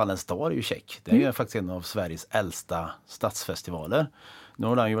 Bland annat Fallens dag är ju check. Det är ju faktiskt en av Sveriges äldsta stadsfestivaler. Nu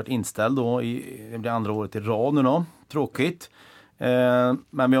har den ju varit inställd då det blir andra året i rad nu då. Tråkigt.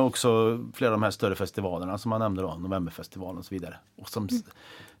 Men vi har också flera av de här större festivalerna som man nämnde då, Novemberfestivalen och så vidare. Och som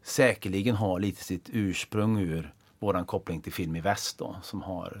säkerligen har lite sitt ursprung ur våran koppling till Film i Väst då, som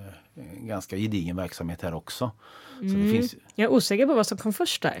har en ganska gedigen verksamhet här också. Så det finns... Jag är osäker på vad som kom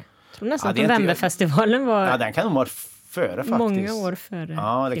först där. Jag tror nästan att Novemberfestivalen var... Ja, den kan nog vara före faktiskt. Många år före.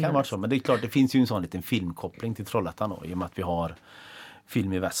 Ja, det kan vara så. Men det är klart, det finns ju en sån liten filmkoppling till Trollhättan då, i och med att vi har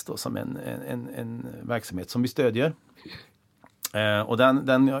Film i Väst då, som en verksamhet som vi stödjer. Och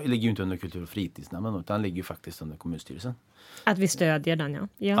den ligger ju inte under kultur- och fritidsnämnden, utan den ligger ju faktiskt under kommunstyrelsen. Att vi stödjer den, ja.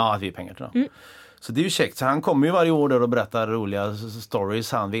 Ja, att vi är pengar till den. Så det är ju käckt. Så han kommer ju varje år där och berättar roliga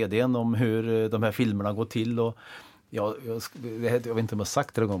stories, han vdn, om hur de här filmerna går till. Och jag vet inte om jag har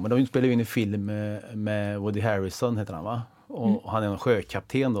sagt det någon gång, men de spelar ju in en film med Woody Harrison, heter han va? Och han är en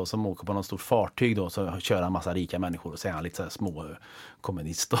sjökapten då som åker på något stort fartyg då, så kör han massa rika människor och så är han lite så här små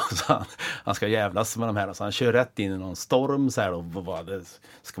kommunist då, så han ska jävlas med de här, så han kör rätt in i någon storm så här då, vad det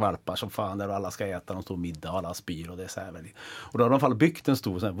skvalpar som fan där och alla ska äta någon stor middag och alla spyr och det är så här väldigt. Och då har de i alla fall byggt en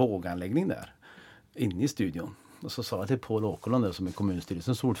stor sån här våganläggning där inne i studion. Och så sa jag till Paul Åkerlund där, som är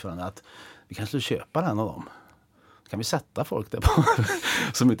kommunstyrelsens ordförande, att vi kanske skulle köpa den av dem. Kan vi sätta folk där på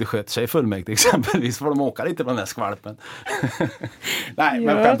som inte sköter sig fullmäktige exempelvis, får de åka lite på den här skvalpen. Nej,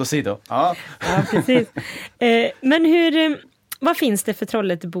 men skämt åsido. Ja, precis. Men vad finns det för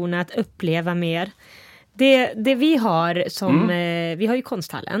Trollhätteborna att uppleva mer? Det vi har som, vi har ju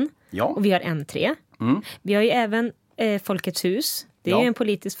konsthallen och vi har N3. Vi har ju även Folkets hus. Det är ju en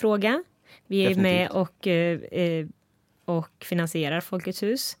politisk fråga. Vi är med och finansierar Folkets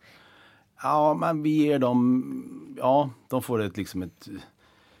hus. Ja, men vi ger dem, de får det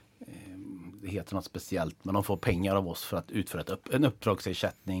det heter något speciellt, men de får pengar av oss för att utföra en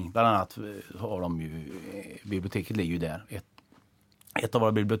uppdragsersättning. Bland annat har de ju, biblioteket ligger ju där, ett av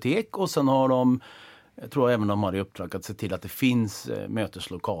våra bibliotek, och sen har de, jag tror även de har i uppdrag att se till att det finns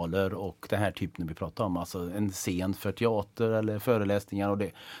möteslokaler och den här typen vi pratar om, alltså en scen för teater eller föreläsningar och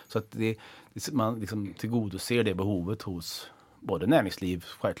det. Så att man liksom tillgodoser det behovet hos både näringsliv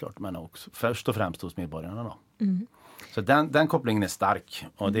självklart, men också först och främst hos medborgarna då. Så den kopplingen är stark,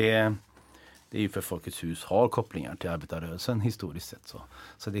 och det är ju för Folkets hus har kopplingar till arbetarrörelsen historiskt sett.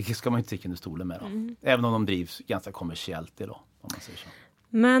 Så det ska man inte sticka under stolen med då. Även om de drivs ganska kommersiellt idag, om man säger så.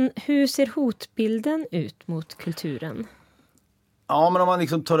 Men hur ser hotbilden ut mot kulturen? Ja, men om man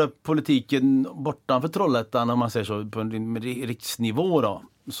liksom tar upp politiken bortanför Trollhättan, om man säger så, på en riksnivå då,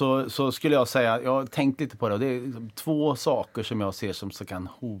 så skulle jag säga, jag har tänkt lite på det, och det är liksom 2 saker som jag ser som så kan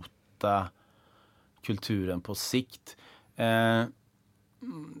hota kulturen på sikt.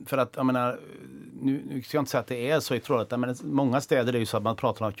 För att, jag menar, nu ska jag inte säga att det är så i Trollhättan, men många städer är ju så att man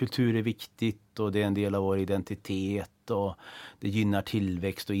pratar om att kultur är viktigt och det är en del av vår identitet och det gynnar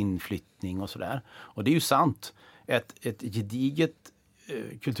tillväxt och inflyttning och sådär. Och det är ju sant. Ett gediget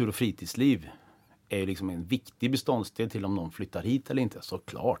kultur- och fritidsliv är ju liksom en viktig beståndsdel till om någon flyttar hit eller inte,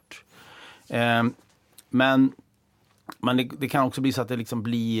 såklart. Men det kan också bli så att det liksom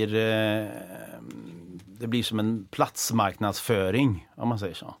blir det blir som en platsmarknadsföring, om man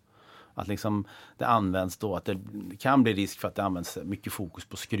säger så. Att liksom det används då, att det kan bli risk för att det används mycket fokus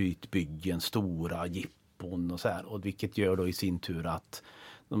på skrytbyggen, stora jippon och så här. Och vilket gör då i sin tur att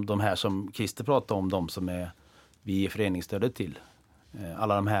de här som Christer pratade om, de som vi ger föreningsstödet till,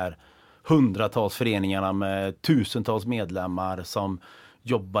 alla de här hundratals föreningarna med tusentals medlemmar som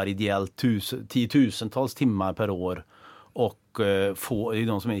jobbar ideellt tiotusentals timmar per år, och det är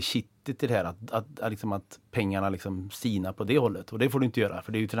de som är kittet till det här, att pengarna liksom sinar på det hållet. Och det får du inte göra,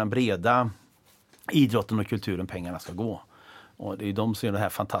 för det är ju till den breda idrotten och kulturen pengarna ska gå. Och det är de som gör det här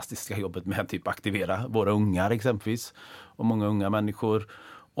fantastiska jobbet med att typ aktivera våra ungar exempelvis, och många unga människor,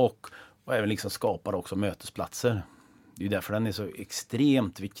 och även liksom skapar också mötesplatser. Det är därför den är så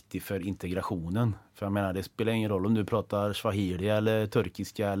extremt viktig för integrationen. För jag menar, det spelar ingen roll om du pratar swahili eller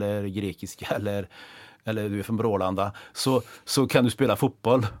turkiska eller grekiska eller du är från Brålanda, så kan du spela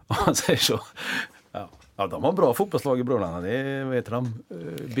fotboll, om man säger så. Ja, de har bra fotbollslag i Brålanda. Det är, vad heter de?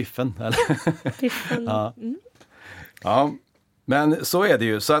 Biffen, eller? Biffen. Ja, men så är det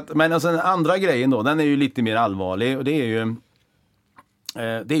ju. Så att, men alltså, den andra grejen då, den är ju lite mer allvarlig, och det är ju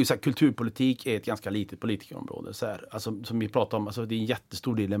så här, kulturpolitik är ett ganska litet politikerområde. Så här. Alltså, som vi pratar om, alltså, det är en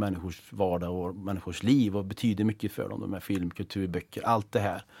jättestor del av människors vardag och människors liv, och betyder mycket för dem. De här film, kultur, böcker, allt det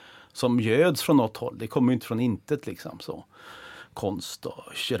här som göds från något håll. Det kommer ju inte från intet liksom så. Konst och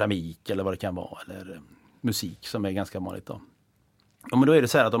keramik eller vad det kan vara, eller musik som är ganska vanligt då. Ja, men då är det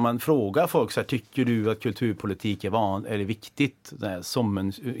så här att om man frågar folk så här, tycker du att kulturpolitik är det viktigt?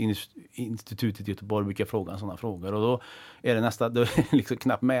 Institutet i Göteborg brukar fråga sådana frågor, och då är det då är det liksom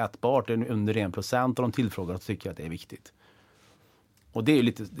knappt mätbart, under 1% av de tillfrågade tycker att det är viktigt. Och det är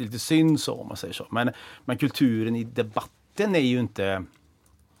lite synd så, om man säger så. Men kulturen i debatten är ju inte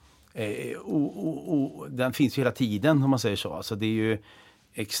den finns ju hela tiden, om man säger så. Alltså det är ju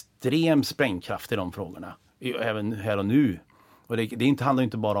extrem sprängkraft i de frågorna, även här och nu. Och det handlar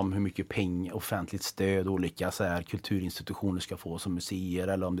inte bara om hur mycket pengar, offentligt stöd olika så här, kulturinstitutioner ska få som museer,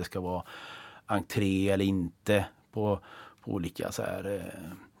 eller om det ska vara entré eller inte på olika så här,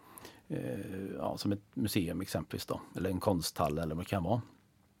 som ett museum exempelvis då, eller en konsthall eller vad det kan vara.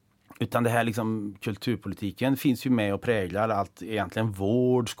 Utan det här liksom, kulturpolitiken finns ju med och präglar allt, egentligen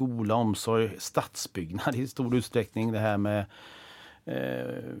vård, skola, omsorg, stadsbyggnad i stor utsträckning. Det här med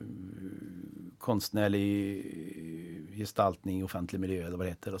konstnärlig gestaltning, offentlig miljö eller vad det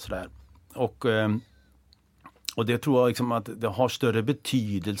heter och sådär. Och Och det tror jag liksom att det har större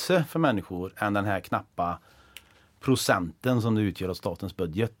betydelse för människor än den här knappa procenten som det utgör av statens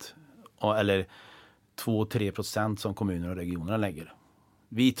budget. Eller 2-3% som kommuner och regioner lägger.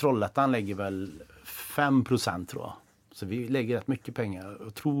 Vi i Trollhättan lägger väl 5% tror jag. Så vi lägger rätt mycket pengar.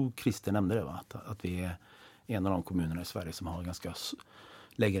 Jag tror Christer nämnde det, va? Att vi är en av de kommunerna i Sverige som har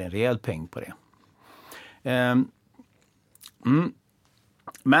lägger en rejäl peng på det.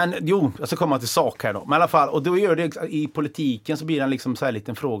 Men jo, jag ska komma till sak här då. Men i alla fall, och då gör det i politiken så blir det liksom så här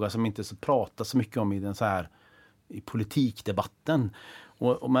liten fråga som inte så pratas så mycket om i den så här i politikdebatten.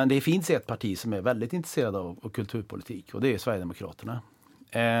 Men det finns ett parti som är väldigt intresserad av kulturpolitik och det är Sverigedemokraterna.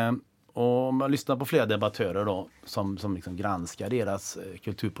 Och om man lyssnar på flera debattörer då som liksom granskar deras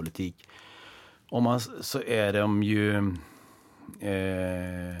kulturpolitik, så är de ju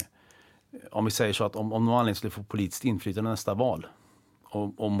om vi säger så att om någon anledning skulle få politiskt inflytande nästa val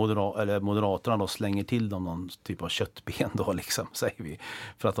och Moderaterna då slänger till dem någon typ av köttben då liksom, säger vi,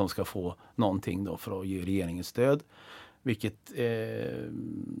 för att de ska få någonting då för att ge regeringen stöd. Vilket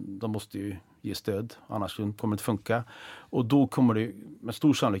de måste ju ge stöd, annars kommer det inte funka. Och då kommer det med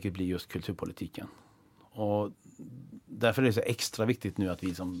stor sannolikhet bli just kulturpolitiken. Och därför är det så extra viktigt nu att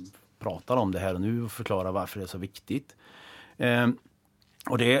vi som pratar om det här och nu och förklarar varför det är så viktigt.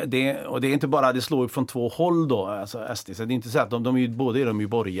 Och det är inte bara, det slår upp från två håll då, alltså SD. Så det är inte så att de är ju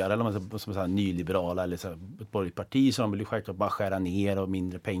borgare eller som så nyliberala eller så ett borgerligt parti, så de vill ju självklart bara skära ner och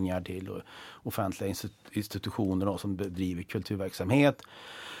mindre pengar till och offentliga institutioner då, som bedriver kulturverksamhet.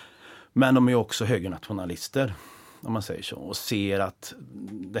 Men de är ju också högernationalister, om man säger så, och ser att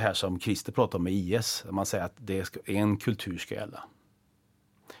det här som Christer pratar om med IS, man säger att en kultur ska gälla.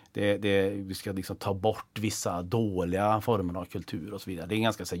 Vi ska liksom ta bort vissa dåliga former av kultur och så vidare. Det är en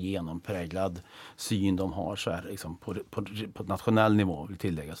ganska så genompräglad syn de har så här, liksom, på nationell nivå, vill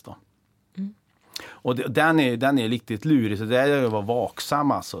tilläggas då. Och den är riktigt lurig, så det är att vara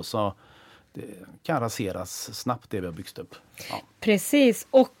vaksam alltså, så det kan raseras snabbt det vi har byggt upp. Ja. Precis,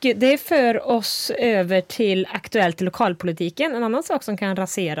 och det för oss över till aktuellt i lokalpolitiken, en annan sak som kan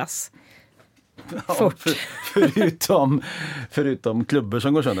raseras. Ja, förutom klubbor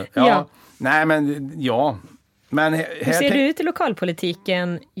som går sönder. Ja. Nej, men ja. Men hur ser det ut i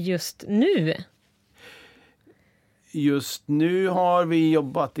lokalpolitiken just nu? Just nu har vi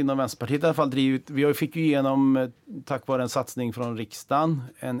jobbat inom Vänsterpartiet i alla fall. Vi fick ju igenom, tack vare en satsning från riksdagen,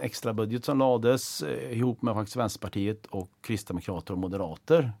 en extra budget som lades ihop med faktiskt Vänsterpartiet och Kristdemokrater och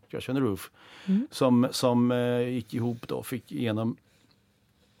Moderater. Jag känner Roof. Som gick ihop då, fick igenom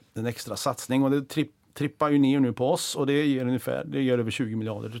en extra satsning, och det trippar ju ner nu på oss, och det ger över 20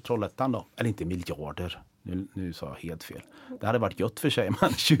 miljarder till Trollhättan då. Eller inte miljarder, nu sa jag helt fel. Det hade varit gött för sig,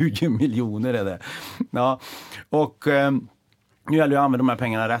 men 20 miljoner är det. Ja, och nu gäller det att använda de här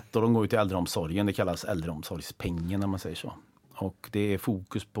pengarna rätt, och de går ju till äldreomsorgen. Det kallas äldreomsorgspengen när man säger så. Och det är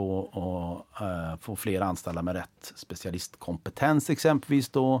fokus på att få fler anställda med rätt specialistkompetens exempelvis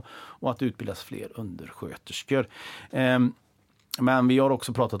då, och att utbildas fler undersköterskor. Men vi har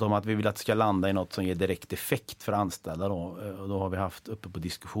också pratat om att vi vill att det ska landa i något som ger direkt effekt för anställda då. Och då har vi haft uppe på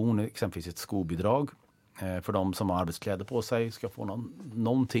diskussion exempelvis ett skobidrag för de som har arbetskläder på sig, ska få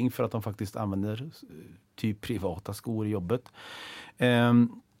någonting för att de faktiskt använder typ privata skor i jobbet.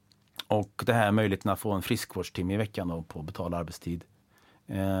 Och det här möjligheten att få en friskvårdstimme i veckan då, på betald arbetstid.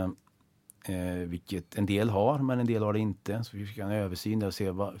 Vilket en del har, men en del har det inte. Så vi ska ha en översyn och se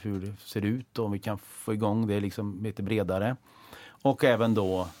hur det ser ut och om vi kan få igång det liksom lite bredare. Och även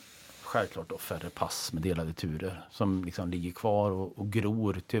då självklart då färre pass med delade turer som liksom ligger kvar och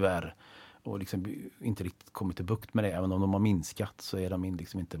gror tyvärr, och liksom inte riktigt kommit till bukt med det. Även om de har minskat så är de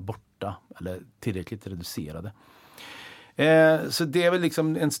liksom inte borta eller tillräckligt reducerade. Så det är väl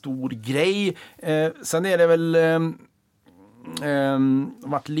liksom en stor grej. Sen är det väl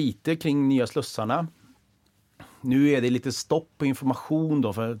varit lite kring nya slussarna. Nu är det lite stopp på information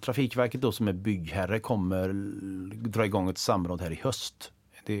då, för Trafikverket då som är byggherre kommer dra igång ett samråd här i höst.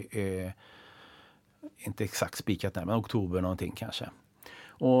 Det är inte exakt spikat där, men oktober någonting kanske.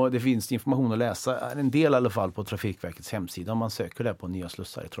 Och det finns information att läsa, en del i alla fall, på Trafikverkets hemsida om man söker där på nya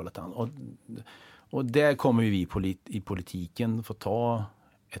slussar i Trollhättan. Och där kommer vi i politiken få ta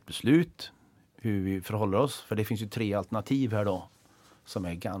ett beslut hur vi förhåller oss. För det finns ju 3 alternativ här då som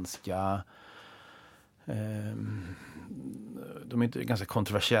är ganska... de är inte ganska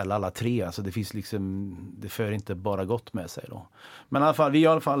kontroversiella alla 3, alltså det finns liksom, det för inte bara gott med sig då. Men i alla fall, vi i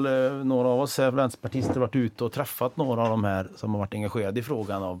alla fall några av oss vänsterpartister varit ute och träffat några av de här som har varit engagerade i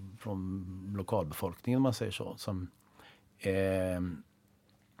frågan från lokalbefolkningen, om man säger så, som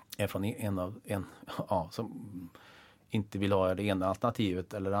är från som inte vill ha det ena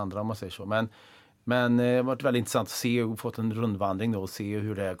alternativet eller det andra, om man säger så. Men Men det har varit väldigt intressant att se och fått en rundvandring då och se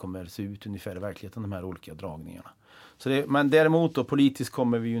hur det här kommer se ut ungefär i verkligheten, de här olika dragningarna. Men däremot då, politiskt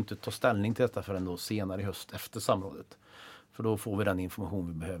kommer vi ju inte ta ställning till detta förrän då senare i höst efter samrådet. För då får vi den information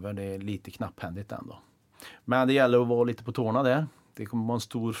vi behöver. Det är lite knapphändigt ändå. Men det gäller att vara lite på tårna där. Det kommer vara en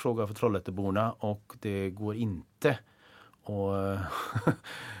stor fråga för Trollhätteborna och det går inte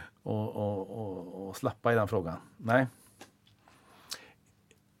att slappa i den frågan. Nej.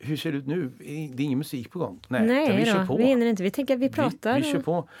 Hur ser det ut nu? Det är ingen musik på gång. Nej vi kör på. Vi hinner inte. Vi tänker att vi pratar. Vi kör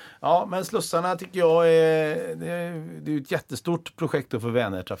på. Ja, men slussarna tycker jag det är ett jättestort projekt för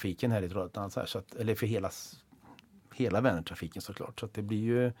Vänertrafiken här i Trollhättan. Eller för hela Vänertrafiken såklart. Så att det blir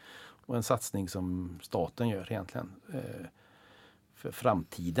ju en satsning som staten gör egentligen för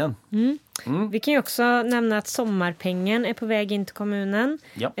framtiden. Vi kan ju också nämna att sommarpengen är på väg in till kommunen.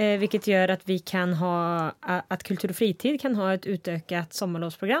 Ja. Vilket gör att vi kan att Kultur och fritid kan ha ett utökat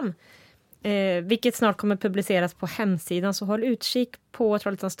sommarlovsprogram. Vilket snart kommer publiceras på hemsidan. Så håll utkik på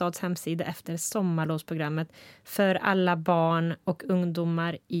Trollhättans stads hemsida efter sommarlovsprogrammet för alla barn och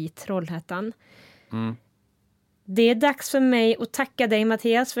ungdomar i Trollhättan. Det är dags för mig att tacka dig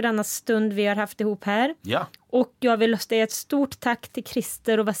Mattias för denna stund vi har haft ihop här. Ja. Och jag vill säga ett stort tack till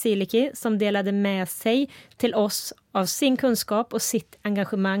Christer och Vasiliki som delade med sig till oss av sin kunskap och sitt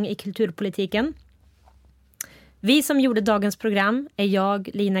engagemang i kulturpolitiken. Vi som gjorde dagens program är jag,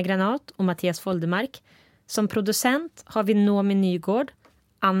 Lina Granat och Mattias Foldemark. Som producent har vi Noomi Nygård.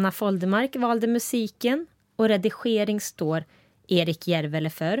 Anna Foldemark valde musiken och redigering står Erik Järvele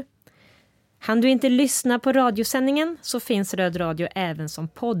för. Han du inte lyssna på radiosändningen så finns Röd Radio även som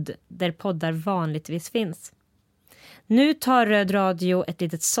podd, där poddar vanligtvis finns. Nu tar Röd Radio ett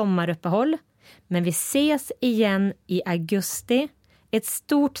litet sommaruppehåll, men vi ses igen i augusti. Ett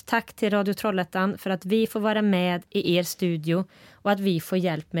stort tack till Radio Trollhättan för att vi får vara med i er studio och att vi får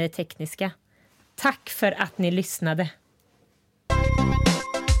hjälp med det tekniska. Tack för att ni lyssnade.